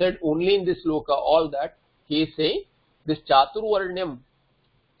that you have said only in this loka, all that, he is saying, this chaturvarnyam,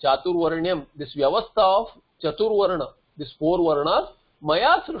 this vyavastha of chaturvarna, this four varnas,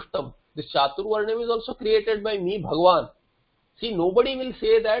 maya srishtam, this chaturvarnyam is also created by me, Bhagavan. See, nobody will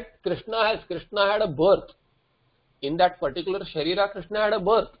say that Krishna had a birth. In that particular Sharira, Krishna had a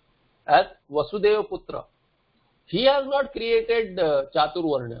birth as Vasudeva Putra. He has not created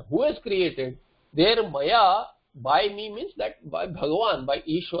Chaturvarnya. Who has created? Their Maya by me means that by Bhagavan, by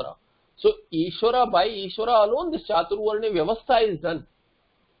Ishvara. So by Ishvara alone, this Chaturvarnya Vyavastha is done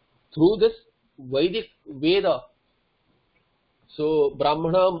through this Vedic Veda. So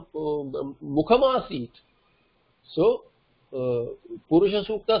Brahmana Mukhamasit. So Purusha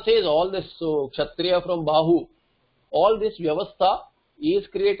Sukta says all this, so Kshatriya from Bahu, all this Vyavastha is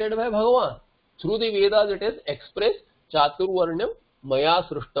created by Bhagavan. Through the Vedas it is expressed, Chaturvarnyam Maya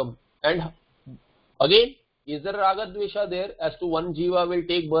Srishtam. And again, is there Ragadvesha there as to one Jiva will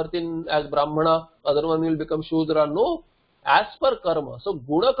take birth in as Brahmana, other one will become Shudra? No, as per karma. So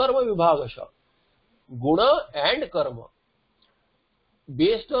Guna Karma Vibhagasha, Guna and Karma.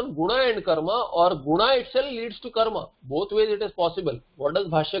 Based on Guna and Karma, or Guna itself leads to Karma. Both ways it is possible. What does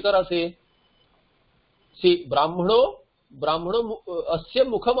Bhashyakara say? See, Brahmano asya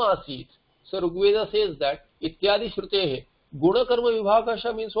mukham asit. So Rigveda says that ityadi shrutehe. Guna karma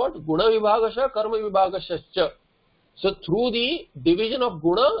vibhagasha means what? Guna vibhagasha, karma vibhagasha. So through the division of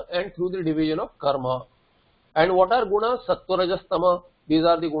guna and through the division of karma. And what are gunas? Sattva, rajas, tama. These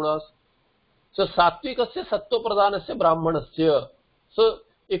are the gunas. So sattvikasya sattva pradhanasya brahmanasya. So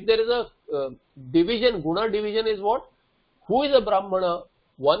if there is a division, guna division is what? Who is a brahmana?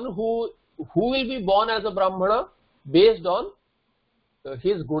 One who will be born as a brahmana based on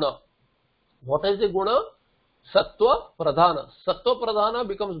his guna. What is the guna? Sattva pradhana. Sattva pradhana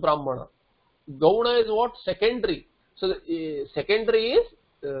becomes brahmana. Gauna is what? Secondary. So the secondary is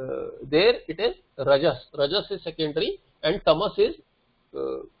there it is rajas. Rajas is secondary and tamas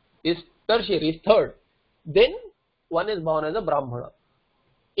is tertiary, is third. Then one is born as a brahmana.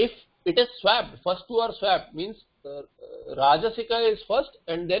 If it is swapped, first two are swapped, means Rajasika is first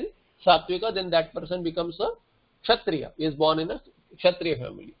and then Sattvika, then that person becomes a Kshatriya, is born in a Kshatriya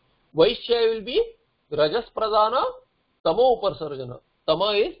family. Vaishya will be Rajas Pradhana, Tamo Uparsarjana.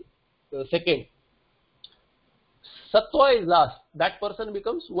 Tama is second. Sattva is last, that person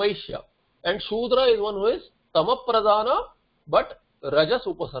becomes Vaishya. And Shudra is one who is Tama Pradhana but Rajas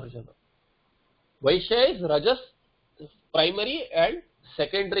Upasarjana. Vaishya is Rajas primary and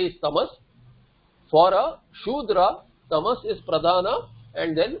secondary is Tamas. For a Shudra, Tamas is Pradhana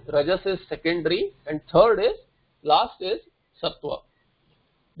and then Rajas is secondary and third is, last is Sattva.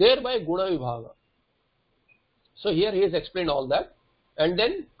 Thereby Guna Vibhaga. So here he has explained all that. And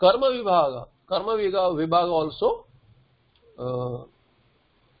then karma vibhaga. Karma vibhaga also.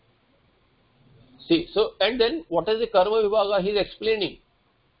 See, so and then what is the karma vibhaga? He is explaining.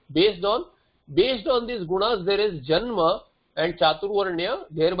 Based on these gunas, there is janma and chaturvarnya,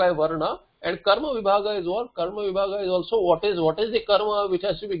 thereby varna, and karma vibhaga is what? Karma vibhaga is also what is the karma which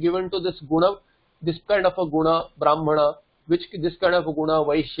has to be given to this guna, this kind of a guna brahmana, which this kind of a guna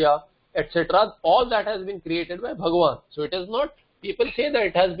vaishya, etc. All that has been created by Bhagavan. So it is not, people say that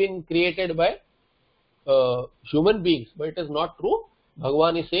it has been created by human beings, but it is not true.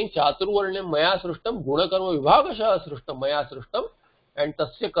 Bhagavan is saying chaturvarnyam maya srishtam guna karma vibhagasha srishtam maya srishtam, and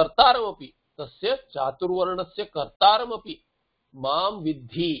tasya kartaram api, tasya chaturvarnasya kartaram api mam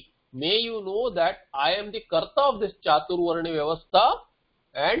vidhi. May you know that I am the karta of this chaturvarnya vyavastha,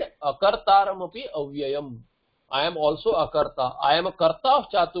 and akartaram api avyayam. I am also akarta. I am a karta of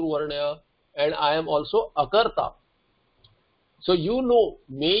chaturvarnya, and I am also akarta. So you know,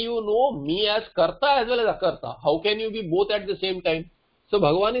 may you know me as karta as well as akarta. How can you be both at the same time? So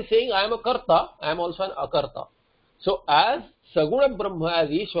Bhagavan is saying I am a karta, I am also an akarta. So as Saguna Brahma, as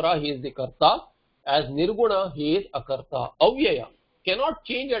Ishvara, he is the karta. As Nirguna, he is akarta. Avyaya. Cannot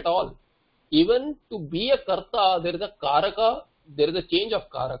change at all. Even to be a karta, there is a karaka, there is a change of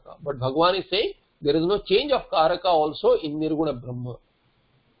karaka. But Bhagavan is saying there is no change of karaka also in Nirguna Brahma.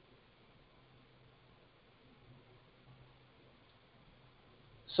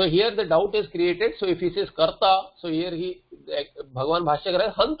 So here the doubt is created. So if he says karta, so here Bhagavan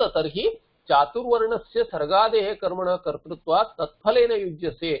Bhashyakara hanta tarhi chaturvarnasya sargadehe karmana kartrutvat tatphalena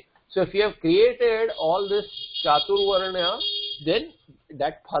yujyase. So if you have created all this chaturvarnya, then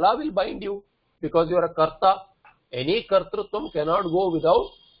that phala will bind you, because you are a karta. Any kartrutvam cannot go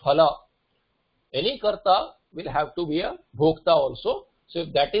without phala. Any karta will have to be a bhokta also. So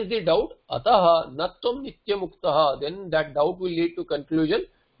if that is the doubt, ataha natvam nitya muktaha, then that doubt will lead to conclusion.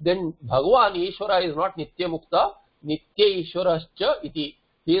 Then Bhagavan Ishvara is not nitya mukta, nitya ishvarascha iti.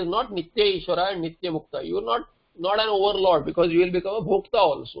 He is not nitya ishvara and nitya mukta. You are not an overlord, because you will become a bhokta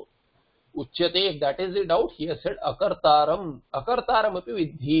also. Uchyate, if that is the doubt, he has said akartaram api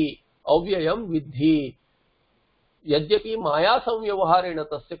vidhi, avyayam vidhi. Yadyapi maya samvyavaharena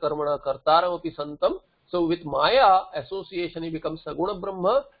tasya karmana kartaram api santam. So with maya association he becomes Saguna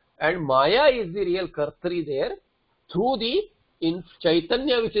Brahma, and maya is the real kartri there through the in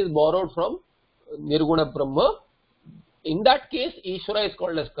Chaitanya, which is borrowed from Nirguna Brahma. In that case, Ishvara is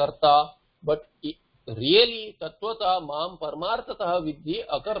called as karta, but really tattvata mam parmartataha vidhi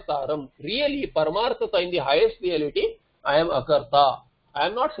akartaram. Really parmartata, in the highest reality, I am akarta. I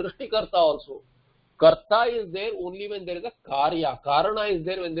am not srishtikarta also. Karta is there only when there is a karya. Karana is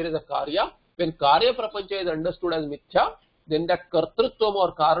there when there is a karya. When karya prapancha is understood as mithya, then that kartrutvam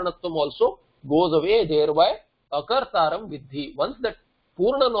or karanatvam also goes away, thereby akartaram vidhi. Once that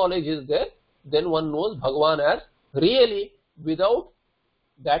purna knowledge is there, then one knows Bhagavan as really, without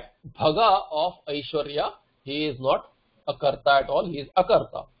that bhaga of Aishwarya, he is not a karta at all, he is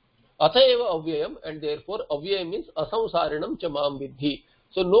akarta. Atayeva avyayam, and therefore avyayam means asamsarinam cha mam vidhi.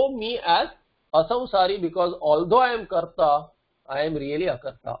 So know me as asamsari, because although I am karta, I am really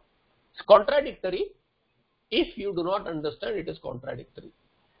akarta. It's contradictory. If you do not understand, it is contradictory.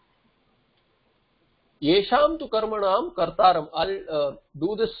 Yesham tu karmanam kartaram. I'll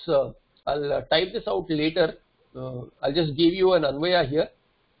do this, I'll type this out later. I'll just give you an anvaya here.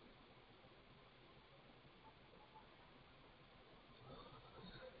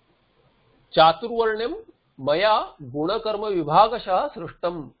 Chaturvarnyam maya guna karma vibhagasha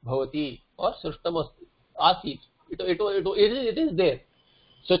srishtam bhavati, or srishtam asit. It is there.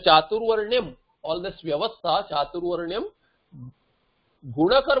 So chaturvarnyam, all this vyavastha, chaturvarnyam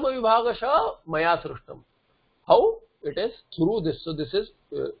guna karma vibhagasha maya srishtam. How? It is through this. So this is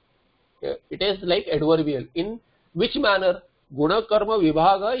it is like adverbial. In which manner? Guna karma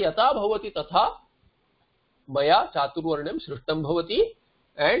vibhaga yata bhavati tatha maya chaturvarnyam srishtam bhavati,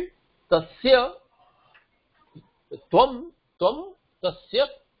 and tasya tvam tasya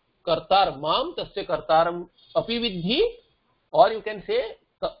kartar mam tasya kartaram api vidhi, or you can say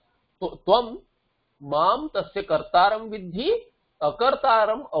tvam mam tasya kartaram vidhi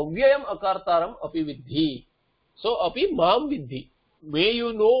akartaram avyayam akartaram api vidhi. So api mam vidhi. May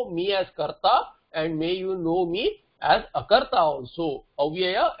you know me as karta, and may you know me as akarta also.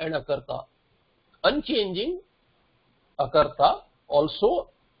 Avyaya and akarta. Unchanging akarta, also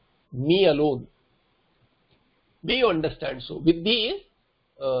me alone. Do you understand? So vidhi is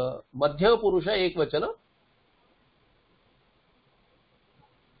madhya purusha ekvachana.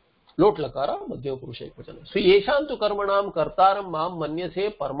 Lot lakara madhya purusha ekvachana. So yeshantu karmanam kartaram mam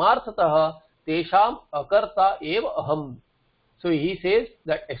manyase parmarthatah tesham akarta eva aham. So he says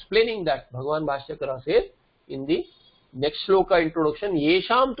that, explaining that, Bhagavan Bhashyakara says in the next shloka introduction,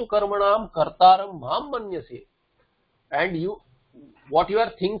 yesham tu karmanam kartaram mam manyase. And you, what you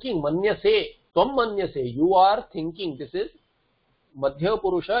are thinking, manyase, tvam manyase, you are thinking, this is Madhya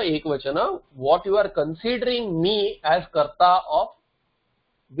Purusha Ekvachana, what you are considering me as karta of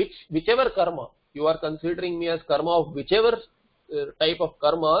whichever karma, you are considering me as karma of whichever type of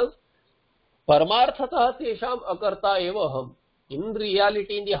karmas, parmarthata tesham akarta eva aham. In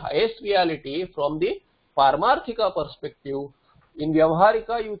reality, in the highest reality, from the parmarthika perspective, in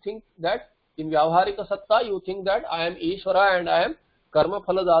Vyavaharika you think that, in Vyavaharika Satta you think that I am Ishvara and I am Karma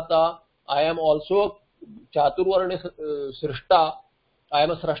Phaladata, I am also Chaturvarna Srishta, I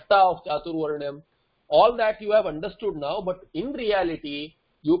am a Srashta of Chaturvarnam. All that you have understood now, but in reality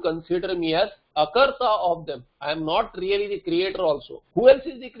you consider me as Akarta of them. I am not really the creator also. Who else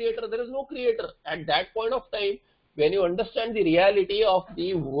is the creator? There is no creator. At that point of time, when you understand the reality of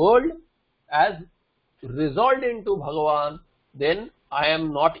the world as resolved into Bhagavan, then I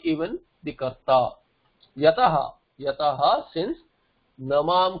am not even the Karta. Yataha, since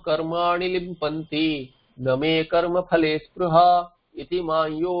namam karmani limpanti name karma phale spruha iti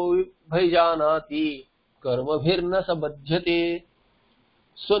manyo bhajanati karma bhirna sabadhyate.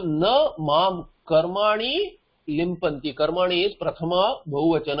 So na mam karmani limpanti. Karmani is prathama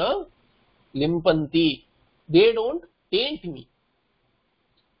bahuvachana, limpanti. They don't taint me.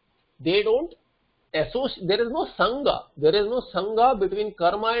 They don't associate. There is no sangha. There is no sangha between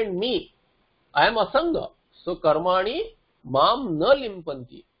karma and me. I am asanga. So karmani mam na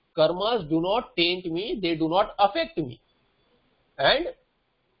limpanti. Karmas do not taint me. They do not affect me. And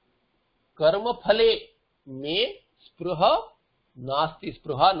karma phale me spruha nasti.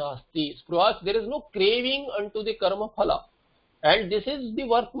 Spruha nasti. Spruha, there is no craving unto the karma phala. And this is the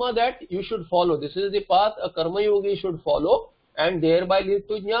vartma that you should follow. This is the path a karma yogi should follow and thereby lead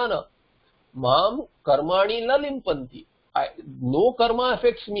to jnana. Mam karmani na limpanti. No karma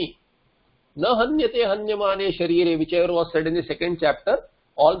affects me. Na hanyate hanyamane sharire, whichever was said in the second chapter.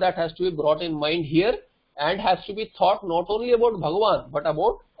 All that has to be brought in mind here and has to be thought not only about Bhagavan but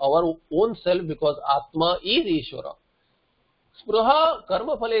about our own self, because Atma is Ishvara. Spruha,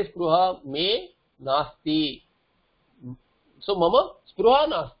 karma phale spruha me nasti. So mama spruha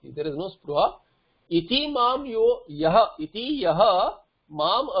nasti. There is no spruha. Iti mam yo yaha. Iti yaha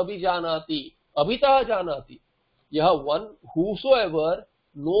mam abhijanati. Abhita janati. Yaha, one whosoever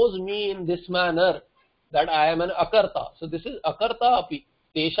knows me in this manner, that I am an akarta. So this is akarta api.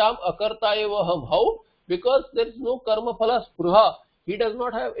 Tesham akarta eva ham. How? Because there is no karma phala spruha. He does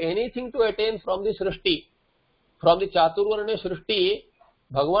not have anything to attain from the srishti. From the Chaturvarna srishti,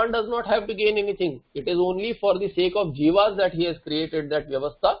 Bhagavan does not have to gain anything. It is only for the sake of jivas that he has created that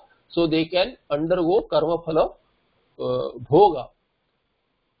vyavastha, so they can undergo karma phala bhoga.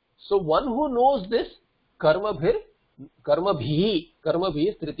 So one who knows this, karma bhihi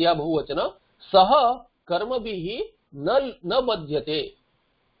tritiya bahuvachana, saha karma bhihi na badhyate.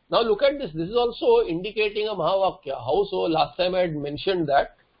 Now look at this. This is also indicating a Mahavakya. How so? Last time I had mentioned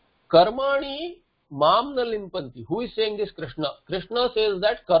that karmani mam na limpanti. Who is saying this? Krishna. Krishna says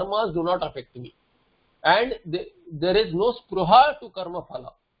that karmas do not affect me. And there is no spruha to karma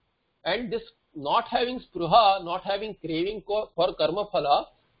phala. And this not having spruha, not having craving for karma phala,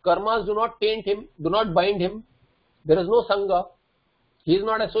 karmas do not taint him, do not bind him. There is no sangha. He is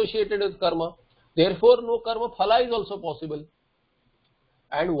not associated with karma. Therefore no karma phala is also possible.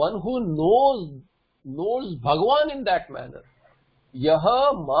 And one who knows Bhagavan in that manner,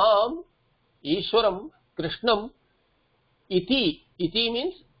 yaha mam Ishwaram Krishnam iti. Iti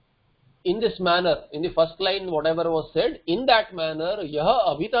means in this manner. In the first line whatever was said, in that manner,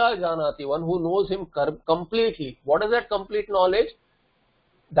 yaha abhita janati. One who knows him completely. What is that complete knowledge?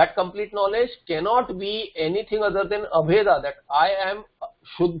 That complete knowledge cannot be anything other than abheda, that I am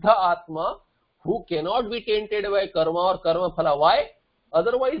Shuddha Atma who cannot be tainted by karma or karma phala. Why?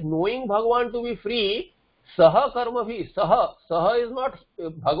 Otherwise, knowing Bhagavan to be free, saha karma bhi. Saha is not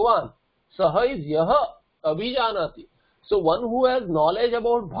Bhagavan. Saha is yaha abhijanati. So one who has knowledge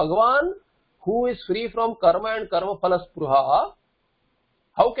about Bhagavan, who is free from karma and karma phala spruha,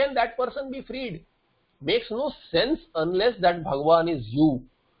 how can that person be freed? Makes no sense unless that Bhagavan is you.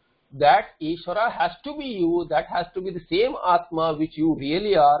 That Ishvara has to be you, that has to be the same Atma which you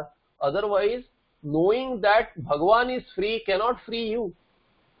really are. Otherwise, knowing that Bhagavan is free cannot free you.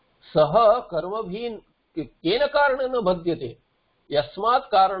 Saha karma bhi kena karanena bhadyate. Yasmat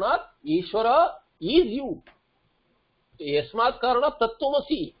karanat Ishvara is you. Yasmat karanat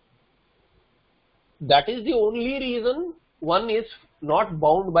tattvamasi. That is the only reason one is not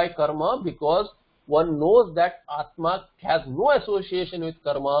bound by karma, because one knows that Atma has no association with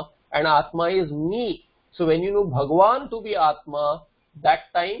karma and Atma is me. So when you know Bhagwan to be Atma,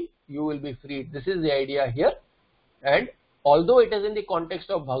 that time you will be freed. This is the idea here. And although it is in the context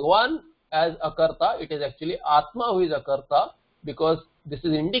of Bhagwan as Akarta, it is actually Atma who is Akarta, because this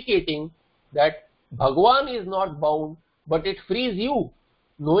is indicating that Bhagwan is not bound, but it frees you.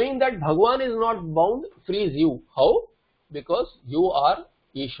 Knowing that Bhagwan is not bound frees you. How? Because you are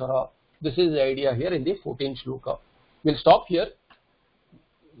Ishvara. This is the idea here in the 14th shloka. We'll stop here.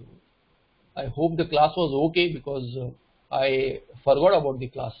 I hope the class was okay, because I forgot about the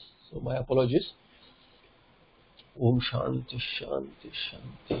class. So my apologies. Om Shanti Shanti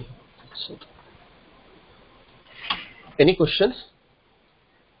Shanti. So, any questions?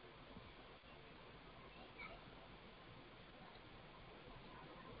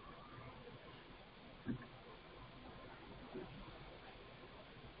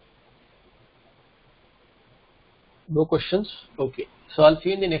 No questions? Okay. So I'll see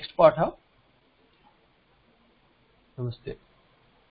you in the next part. Huh? Namaste.